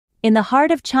In the heart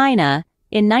of China,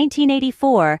 in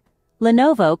 1984,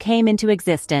 Lenovo came into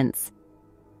existence.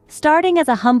 Starting as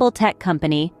a humble tech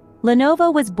company,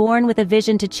 Lenovo was born with a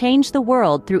vision to change the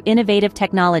world through innovative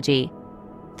technology.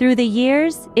 Through the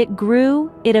years, it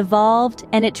grew, it evolved,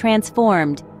 and it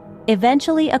transformed,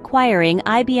 eventually acquiring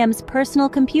IBM's personal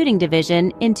computing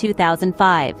division in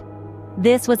 2005.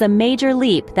 This was a major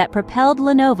leap that propelled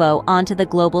Lenovo onto the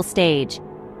global stage.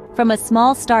 From a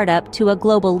small startup to a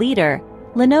global leader,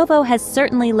 Lenovo has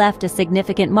certainly left a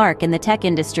significant mark in the tech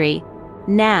industry.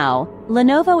 Now,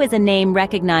 Lenovo is a name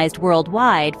recognized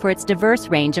worldwide for its diverse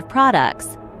range of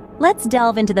products. Let's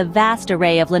delve into the vast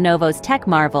array of Lenovo's tech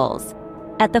marvels.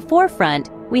 At the forefront,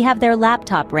 we have their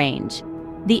laptop range.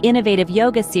 The innovative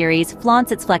Yoga series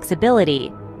flaunts its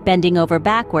flexibility, bending over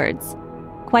backwards,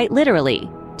 quite literally,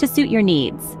 to suit your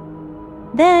needs.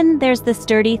 Then there's the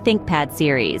sturdy ThinkPad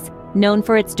series, known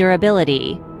for its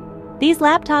durability. These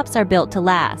laptops are built to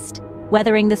last,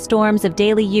 weathering the storms of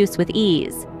daily use with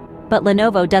ease. But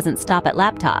Lenovo doesn't stop at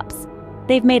laptops.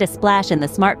 They've made a splash in the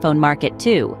smartphone market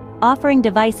too, offering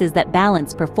devices that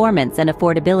balance performance and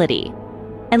affordability.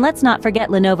 And let's not forget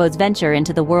Lenovo's venture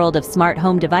into the world of smart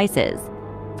home devices.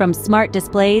 From smart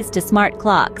displays to smart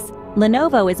clocks,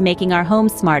 Lenovo is making our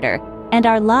homes smarter and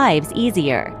our lives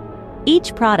easier.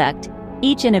 Each product,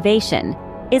 each innovation,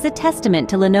 is a testament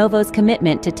to Lenovo's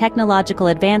commitment to technological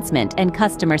advancement and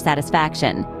customer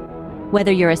satisfaction.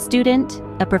 Whether you're a student,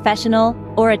 a professional,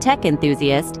 or a tech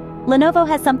enthusiast, Lenovo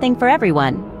has something for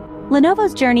everyone.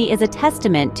 Lenovo's journey is a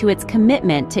testament to its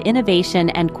commitment to innovation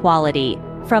and quality.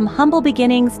 From humble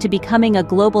beginnings to becoming a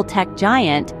global tech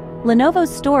giant,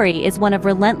 Lenovo's story is one of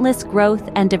relentless growth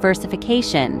and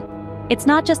diversification. It's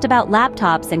not just about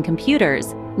laptops and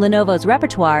computers. Lenovo's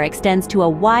repertoire extends to a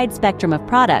wide spectrum of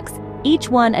products, each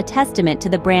one a testament to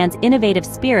the brand's innovative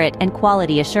spirit and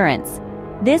quality assurance.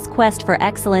 This quest for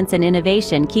excellence and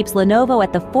innovation keeps Lenovo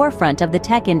at the forefront of the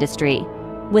tech industry.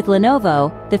 With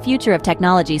Lenovo, the future of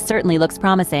technology certainly looks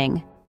promising.